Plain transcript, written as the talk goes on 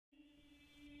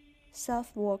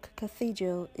SouthWark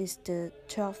Cathedral is the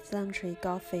 12th century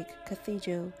Gothic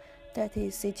cathedral that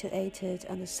is situated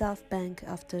on the south bank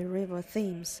of the River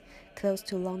Thames, close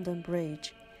to London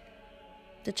Bridge.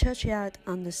 The churchyard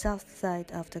on the south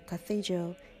side of the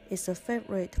cathedral is a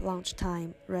favorite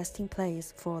lunchtime resting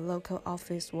place for local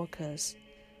office workers.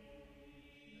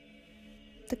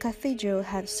 The cathedral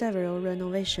had several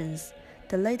renovations.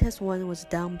 The latest one was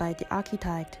done by the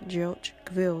architect George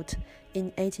Gwilt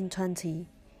in 1820.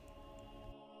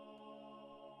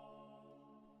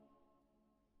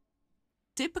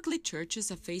 Typically, churches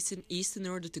are facing east in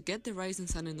order to get the rising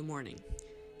sun in the morning.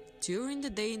 During the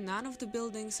day, none of the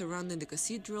buildings surrounding the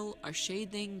cathedral are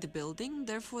shading the building,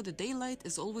 therefore the daylight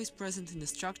is always present in the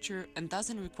structure and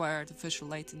doesn't require artificial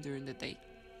lighting during the day.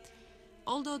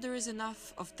 Although there is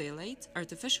enough of daylight,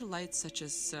 artificial lights such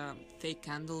as fake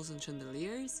candles and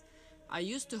chandeliers are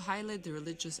used to highlight the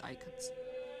religious icons.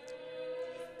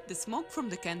 The smoke from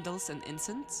the candles and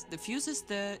incense diffuses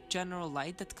the general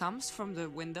light that comes from the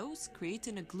windows,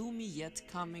 creating a gloomy yet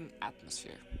calming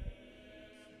atmosphere.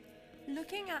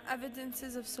 Looking at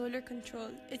evidences of solar control,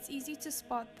 it's easy to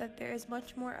spot that there is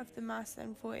much more of the mass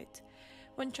than void.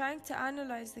 When trying to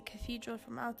analyze the cathedral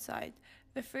from outside,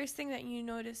 the first thing that you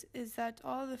notice is that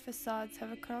all the facades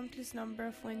have a countless number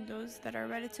of windows that are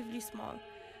relatively small,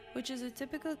 which is a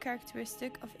typical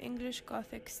characteristic of English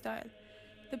Gothic style.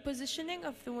 The positioning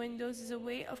of the windows is a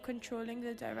way of controlling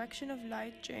the direction of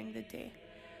light during the day.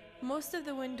 Most of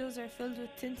the windows are filled with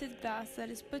tinted glass that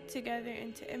is put together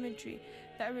into imagery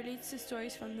that relates to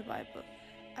stories from the Bible.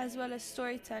 As well as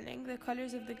storytelling, the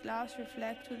colors of the glass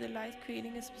reflect with the light,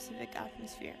 creating a specific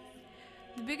atmosphere.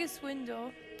 The biggest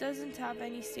window doesn't have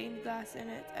any stained glass in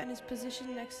it and is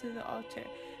positioned next to the altar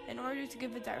in order to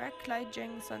give a direct light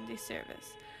during the Sunday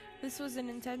service. This was an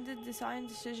intended design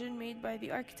decision made by the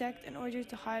architect in order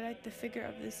to highlight the figure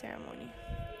of the ceremony.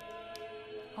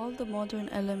 All the modern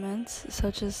elements,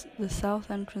 such as the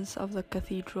south entrance of the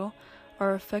cathedral,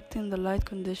 are affecting the light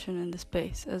condition in the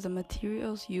space, as the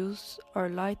materials used are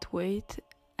lightweight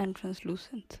and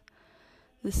translucent.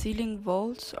 The ceiling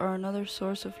vaults are another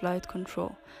source of light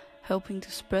control, helping to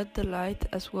spread the light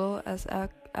as well as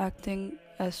acting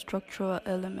as structural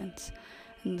elements,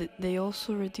 and they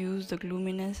also reduce the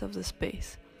gloominess of the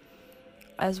space,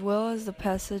 as well as the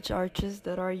passage arches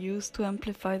that are used to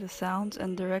amplify the sounds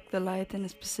and direct the light in a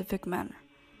specific manner.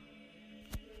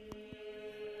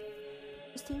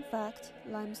 Interesting fact,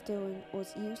 limestone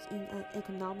was used in an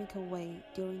economical way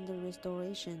during the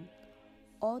restoration.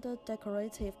 All the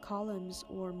decorative columns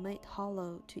were made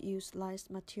hollow to use light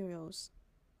materials.